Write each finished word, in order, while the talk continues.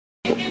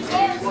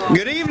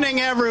Good evening,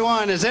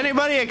 everyone. Is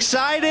anybody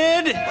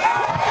excited?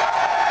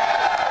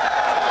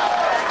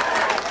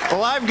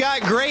 Well, I've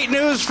got great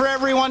news for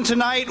everyone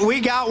tonight.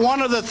 We got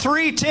one of the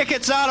 3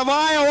 tickets out of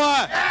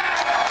Iowa.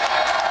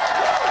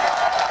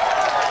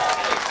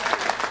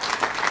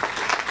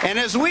 And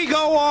as we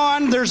go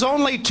on, there's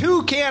only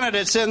 2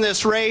 candidates in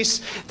this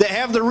race that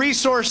have the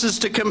resources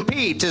to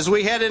compete as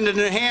we head into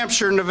New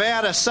Hampshire,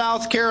 Nevada,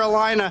 South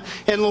Carolina,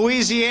 and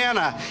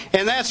Louisiana.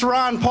 And that's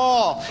Ron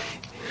Paul.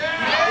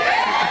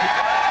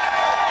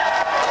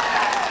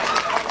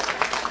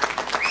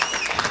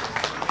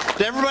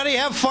 Did everybody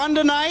have fun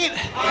tonight?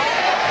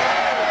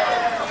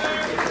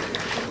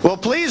 Well,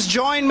 please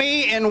join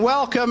me in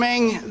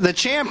welcoming the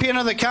champion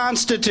of the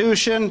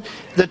Constitution,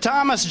 the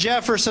Thomas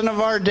Jefferson of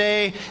our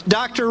day,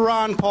 Dr.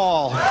 Ron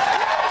Paul.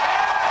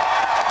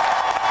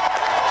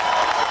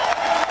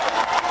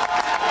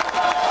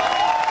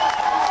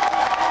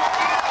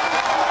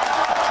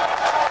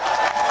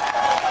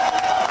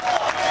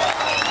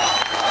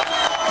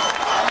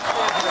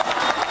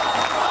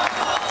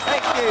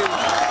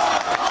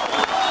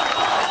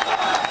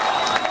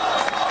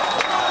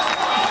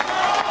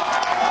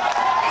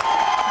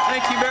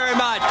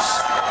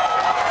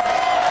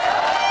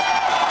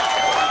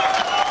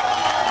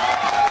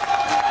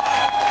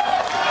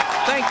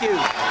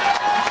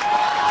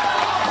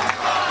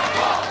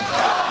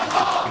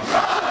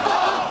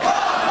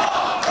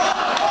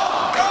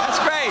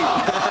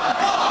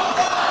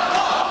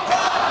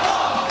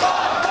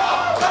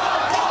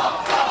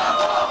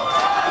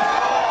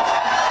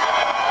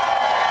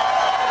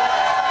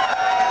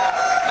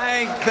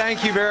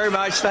 Thank you very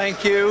much.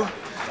 Thank you.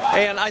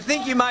 And I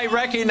think you might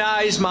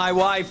recognize my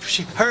wife.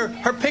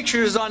 Her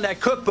picture is on that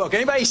cookbook.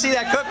 Anybody see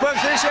that cookbook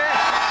this year?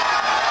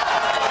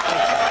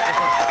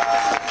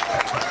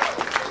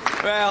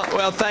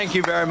 Well, thank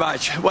you very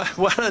much.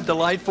 What a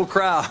delightful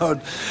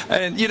crowd.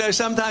 And, you know,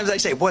 sometimes they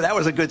say, boy, that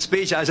was a good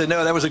speech. I said,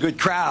 no, that was a good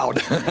crowd.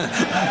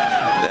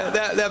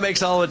 that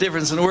makes all the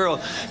difference in the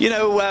world. You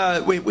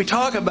know, we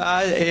talk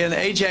about, and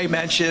AJ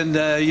mentioned,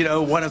 you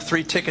know, one of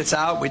 3 tickets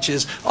out, which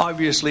is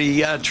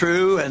obviously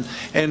true,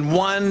 and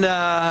one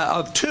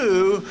of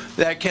 2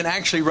 that can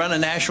actually run a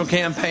national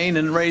campaign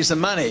and raise the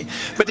money.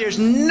 But there's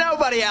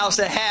nobody else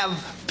that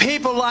have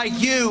people like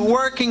you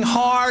working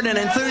hard and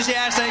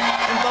enthusiastic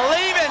and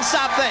believe in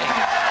something.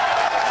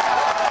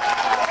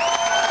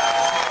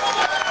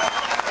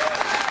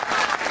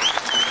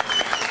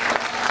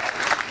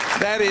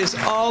 That is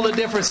all the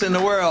difference in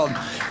the world.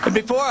 And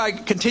before I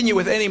continue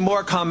with any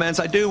more comments,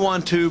 I do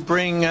want to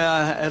bring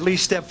at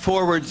least step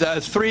forward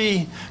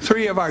three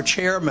of our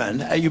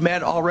chairmen. You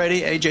met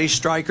already, A.J.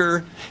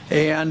 Stryker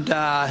and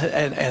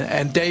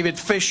David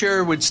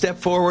Fisher would step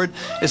forward,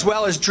 as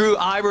well as Drew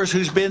Ivers,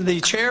 who's been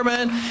the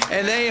chairman,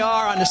 and they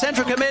are on the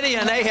Central Committee,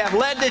 and they have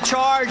led the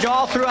charge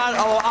all throughout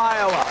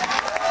Iowa.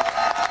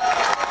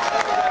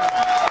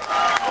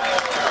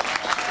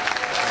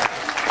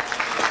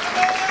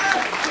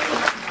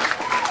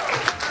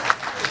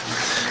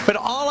 But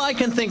all I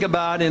can think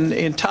about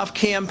in tough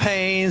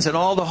campaigns and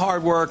all the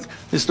hard work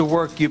is the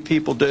work you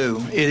people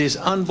do. It is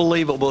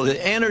unbelievable,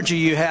 the energy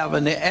you have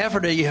and the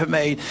effort that you have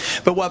made.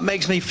 But what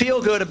makes me feel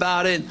good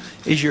about it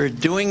is you're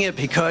doing it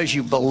because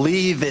you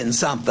believe in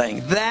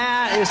something.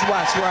 That is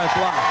what's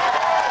worthwhile.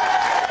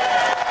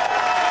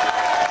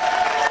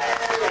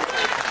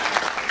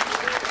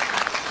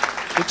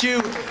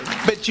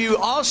 But you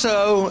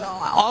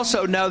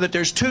also know that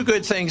there's 2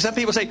 good things. Some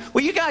people say,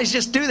 well, you guys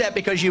just do that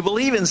because you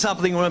believe in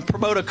something and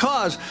promote a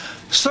cause.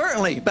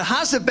 Certainly, but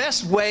how's the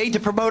best way to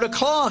promote a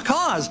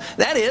cause?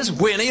 That is,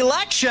 win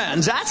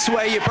elections. That's the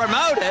way you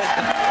promote it.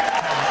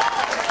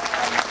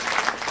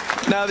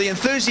 Now, the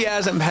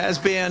enthusiasm has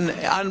been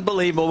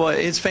unbelievable.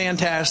 It's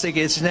fantastic.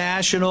 It's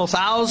national.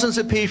 Thousands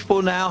of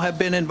people now have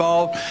been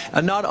involved,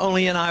 not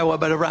only in Iowa,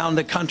 but around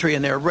the country,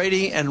 and they're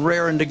ready and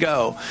raring to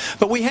go.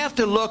 But we have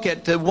to look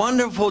at the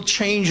wonderful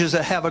changes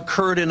that have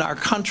occurred in our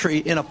country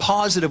in a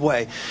positive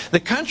way. The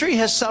country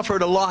has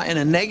suffered a lot in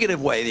a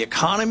negative way. The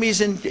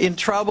economy's in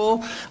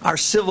trouble. Our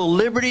civil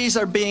liberties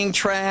are being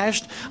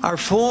trashed. Our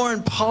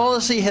foreign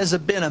policy has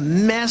been a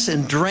mess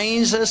and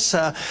drains us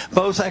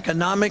both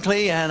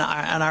economically and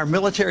our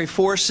military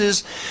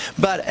forces.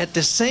 But at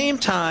the same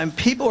time,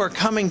 people are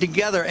coming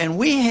together, and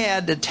we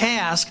had the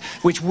task,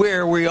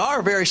 where we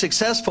are very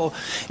successful,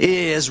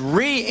 is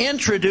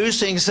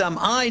reintroducing some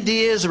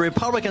ideas the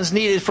Republicans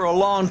needed for a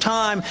long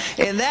time,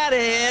 and that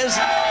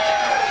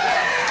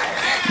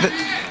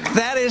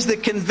is the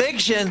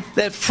conviction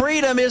that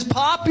freedom is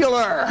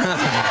popular.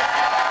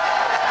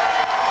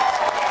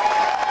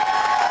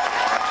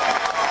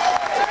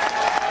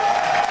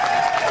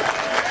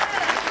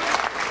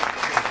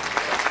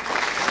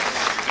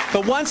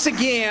 But once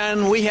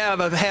again, we have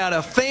had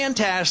a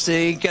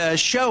fantastic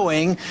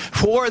showing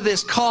for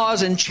this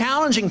cause and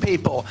challenging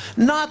people.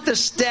 Not the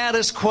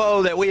status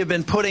quo that we have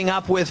been putting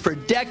up with for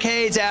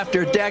decades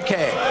after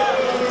decade.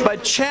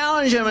 But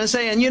challenge them and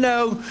saying, you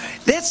know,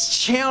 let's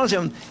challenge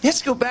them.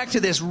 Let's go back to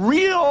this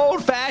real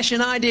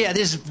old-fashioned idea,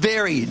 this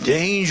very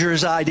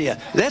dangerous idea.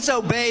 Let's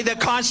obey the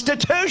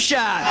Constitution.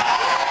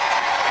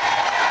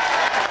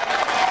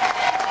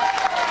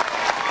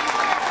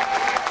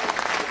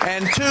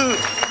 And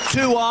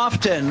too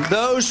often,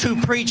 those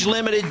who preach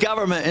limited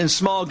government and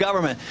small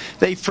government,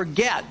 they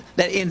forget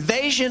that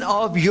invasion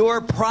of your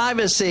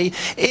privacy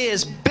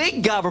is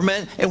big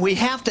government, and we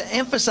have to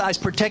emphasize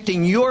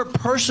protecting your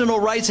personal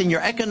rights and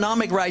your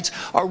economic rights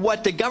are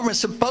what the government's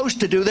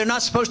supposed to do. They're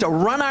not supposed to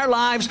run our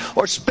lives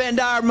or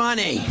spend our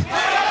money.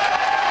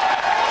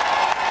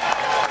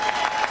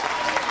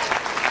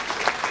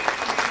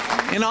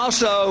 And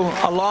also,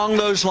 along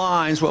those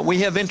lines, what we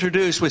have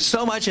introduced with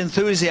so much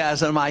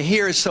enthusiasm, I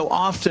hear it so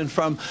often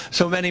from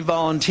so many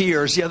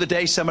volunteers. The other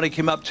day, somebody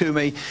came up to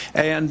me,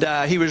 and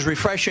he was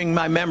refreshing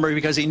my memory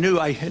because he knew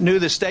I knew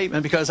the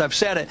statement because I've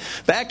said it.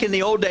 Back in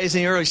the old days,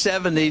 in the early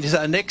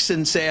 70s,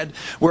 Nixon said,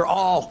 "We're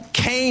all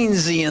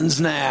Keynesians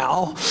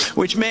now,"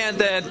 which meant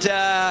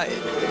that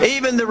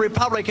even the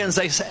Republicans,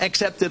 they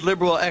accepted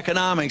liberal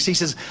economics. He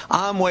says,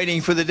 "I'm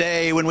waiting for the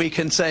day when we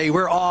can say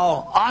we're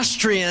all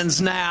Austrians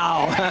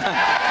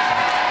now."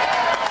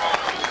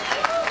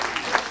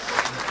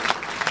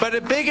 But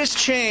the biggest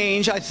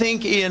change, I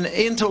think, in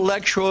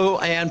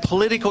intellectual and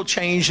political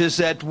changes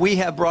that we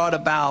have brought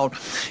about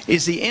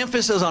is the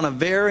emphasis on a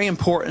very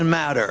important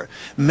matter,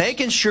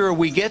 making sure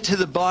we get to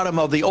the bottom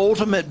of the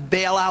ultimate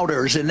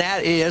bailouters, and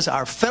that is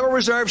our Federal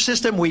Reserve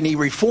System. We need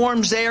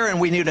reforms there, and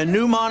we need a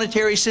new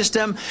monetary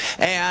system,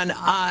 and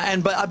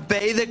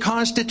obey the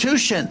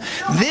Constitution.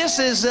 This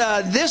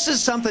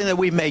is something that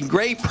we've made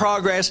great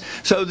progress.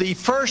 So the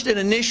first and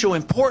initial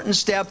important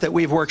step that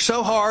we've worked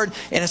so hard,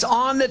 and it's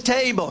on the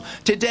table.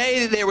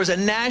 Today there was a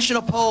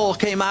national poll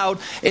came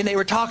out, and they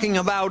were talking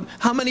about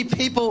how many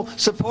people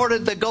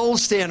supported the gold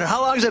standard.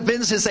 How long has it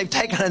been since they've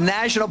taken a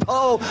national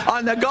poll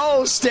on the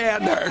gold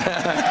standard?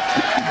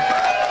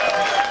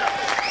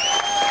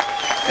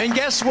 And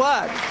guess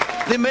what?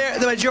 The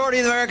majority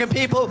of the American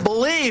people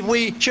believe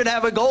we should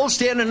have a gold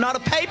standard, not a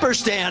paper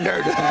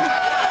standard.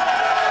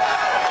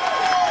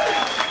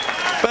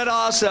 But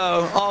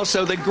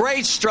also the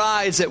great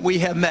strides that we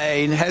have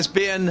made has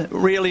been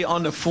really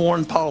on the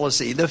foreign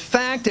policy. The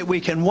fact that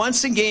we can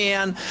once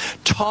again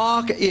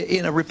talk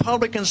in a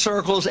Republican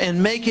circles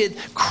and make it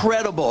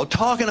credible,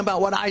 talking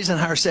about what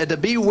Eisenhower said, to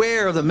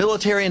beware of the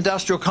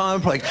military-industrial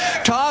complex.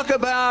 Talk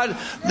about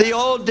the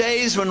old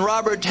days when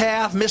Robert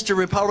Taft, Mr.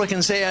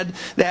 Republican, said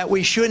that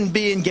we shouldn't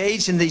be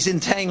engaged in these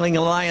entangling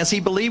alliances. He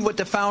believed what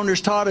the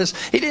founders taught us.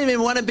 He didn't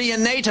even want to be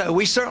in NATO.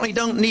 We certainly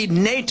don't need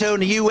NATO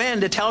and the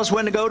UN to tell us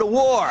when to go to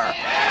war.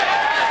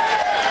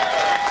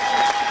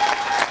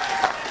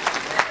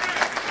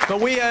 But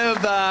we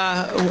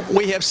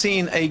have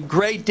seen a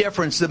great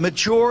difference. The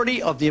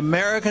majority of the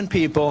American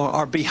people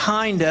are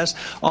behind us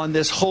on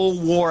this whole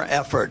war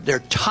effort. They're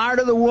tired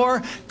of the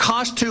war.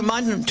 Costs too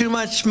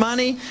much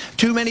money.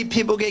 Too many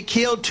people get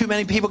killed. Too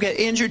many people get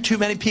injured. Too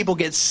many people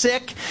get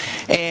sick.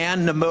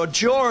 And the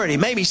majority,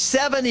 maybe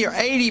 70 or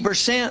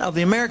 80% of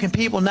the American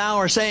people now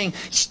are saying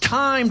it's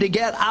time to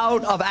get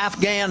out of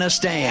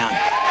Afghanistan.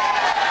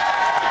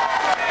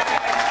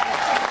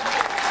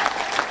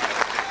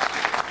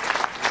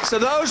 So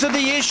those are the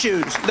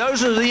issues.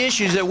 Those are the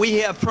issues that we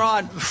have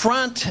brought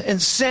front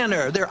and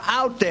center. They're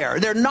out there.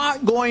 They're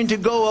not going to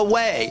go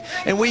away.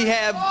 And we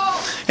have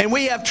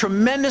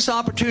tremendous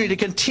opportunity to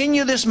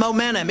continue this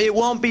momentum. It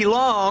won't be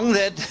long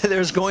that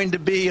there's going to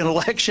be an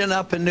election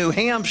up in New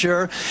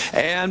Hampshire.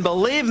 And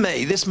believe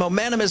me, this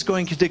momentum is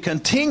going to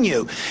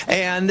continue.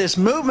 And this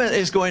movement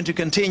is going to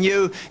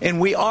continue. And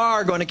we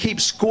are going to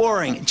keep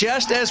scoring,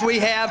 just as we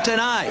have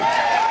tonight.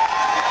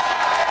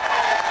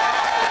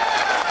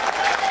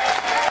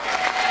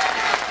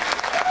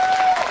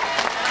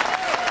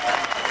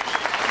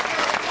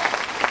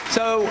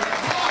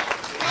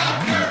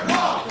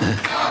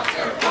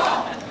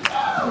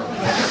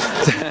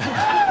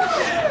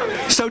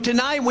 So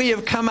tonight we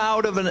have come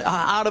out of an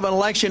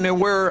election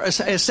and we're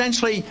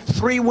essentially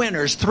three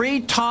winners,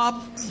 three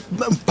top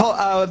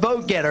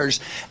vote getters,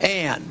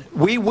 and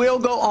we will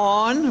go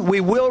on.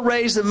 We will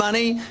raise the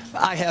money.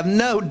 I have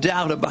no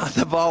doubt about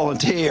the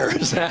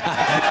volunteers.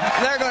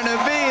 They're going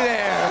to be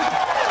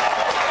there.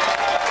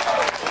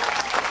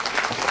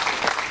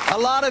 A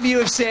lot of you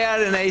have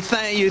said,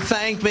 and you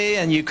thank me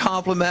and you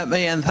compliment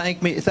me and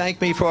thank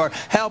me for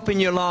helping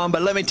you along.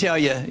 But let me tell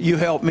you, you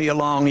helped me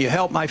along. You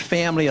helped my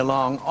family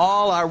along.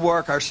 All our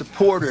work, our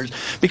supporters,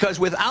 because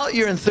without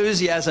your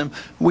enthusiasm,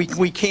 we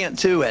can't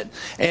do it.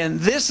 And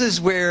this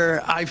is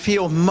where I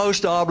feel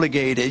most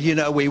obligated. You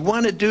know, we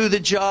want to do the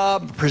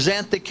job,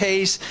 present the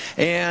case,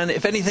 and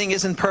if anything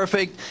isn't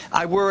perfect,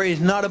 I worry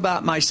not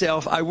about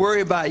myself. I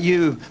worry about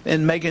you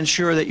and making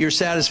sure that you're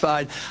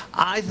satisfied.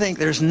 I think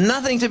there's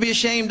nothing to be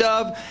ashamed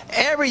of,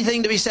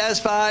 everything to be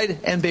satisfied,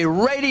 and be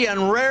ready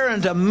and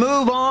raring to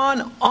move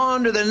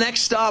on to the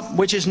next stop,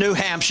 which is New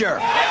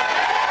Hampshire.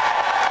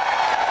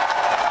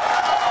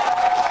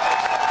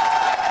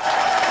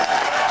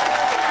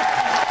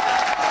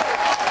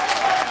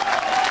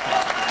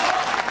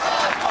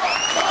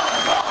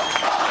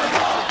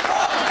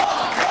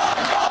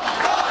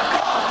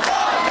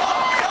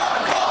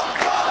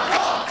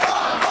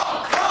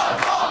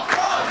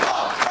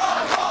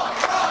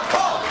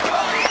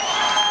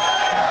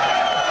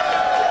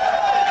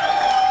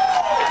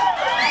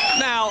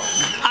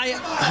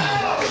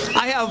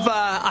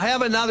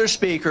 have another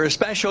speaker, a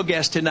special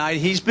guest tonight.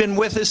 He's been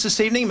with us this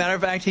evening. Matter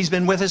of fact, he's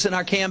been with us in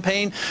our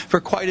campaign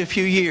for quite a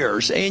few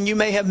years. And you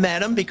may have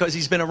met him because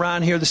he's been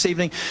around here this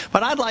evening.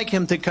 But I'd like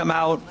him to come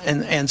out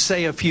and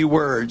say a few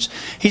words.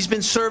 He's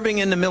been serving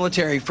in the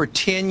military for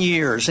 10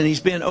 years, and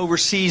he's been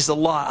overseas a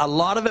lot. A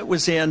lot of it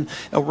was in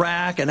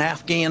Iraq and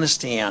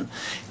Afghanistan.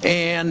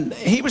 And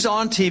he was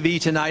on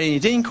TV tonight, and he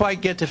didn't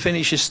quite get to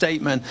finish his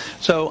statement.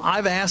 So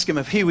I've asked him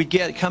if he would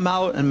come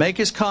out and make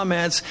his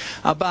comments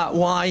about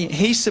why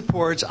he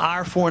supports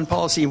our foreign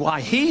policy,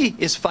 why he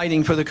is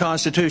fighting for the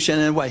Constitution,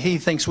 and what he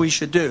thinks we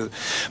should do.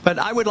 But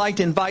I would like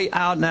to invite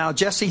out now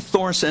Jesse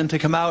Thorson to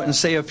come out and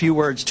say a few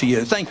words to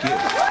you. Thank you.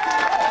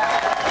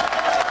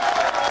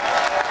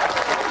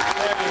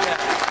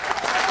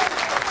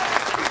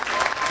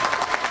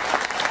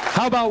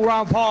 How about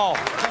Ron Paul?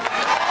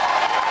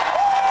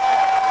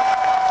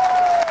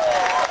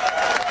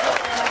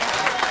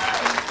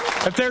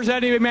 If there's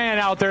any man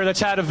out there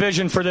that's had a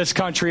vision for this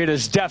country, it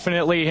is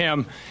definitely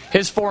him.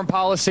 His foreign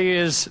policy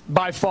is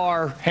by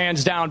far,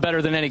 hands down,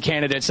 better than any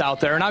candidates out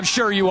there, and I'm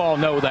sure you all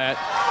know that.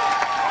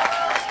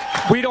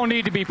 We don't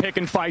need to be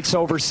picking fights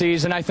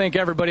overseas, and I think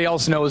everybody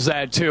else knows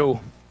that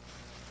too.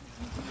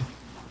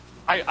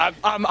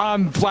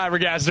 I'm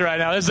flabbergasted right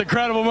now. This is an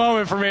incredible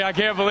moment for me. I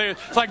can't believe it.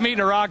 It's like meeting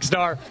a rock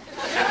star.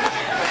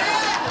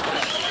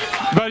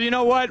 But you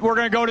know what? We're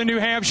going to go to New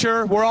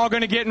Hampshire. We're all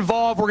going to get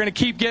involved. We're going to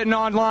keep getting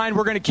online.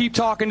 We're going to keep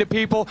talking to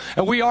people.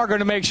 And we are going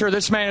to make sure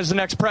this man is the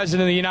next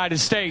president of the United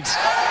States.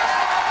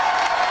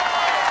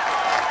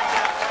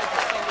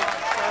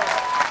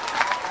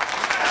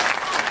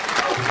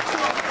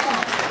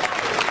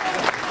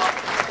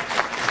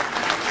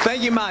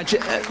 Thank you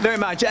very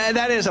much.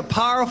 That is a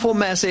powerful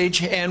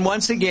message. And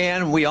once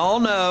again, we all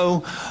know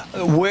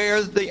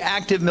where the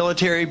active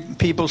military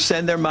people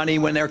send their money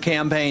when they're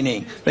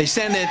campaigning. They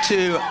send it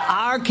to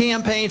our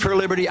campaign for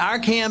liberty, our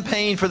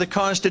campaign for the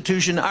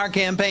Constitution, our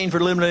campaign for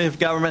limited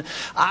government,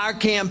 our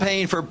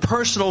campaign for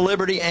personal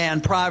liberty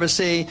and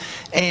privacy,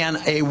 and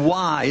a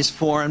wise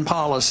foreign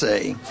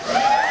policy.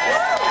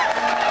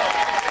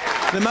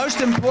 The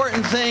most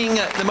important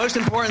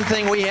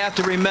thing we have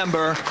to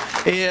remember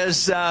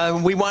is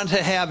we want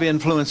to have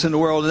influence in the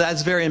world.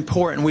 That's very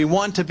important. We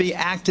want to be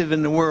active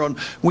in the world.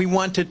 We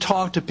want to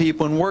talk to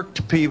people and work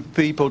to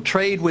people,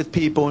 trade with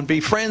people, and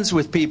be friends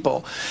with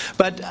people.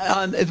 But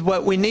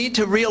what we need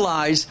to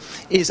realize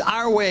is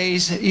our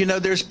ways. You know,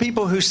 there's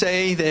people who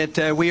say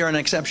that we are an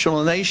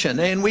exceptional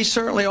nation, and we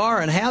certainly are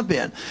and have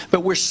been,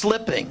 but we're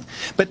slipping.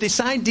 But this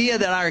idea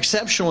that our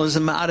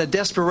exceptionalism out of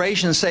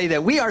desperation say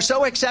that we are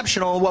so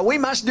exceptional, what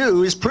we must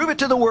do is prove it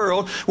to the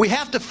world. We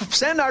have to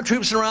send our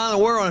troops around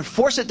the world and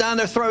force it down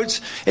their throats.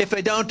 If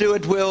they don't do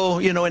it, we'll,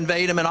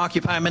 invade them and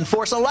occupy them and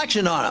force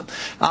election on them.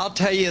 I'll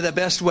tell you the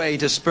best way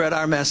to spread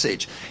our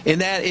message,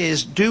 and that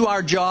is do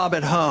our job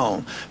at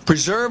home.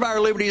 Preserve our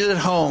liberties at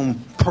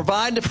home.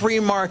 Provide the free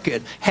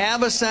market.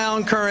 Have a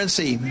sound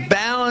currency.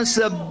 Balance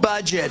the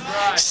budget.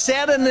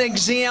 Set an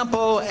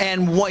example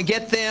and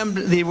get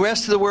the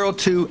rest of the world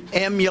to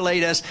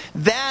emulate us.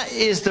 That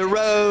is the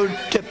road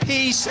to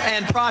peace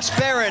and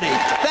prosperity.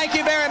 Thank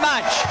you very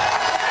much.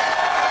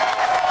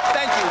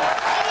 Thank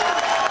you.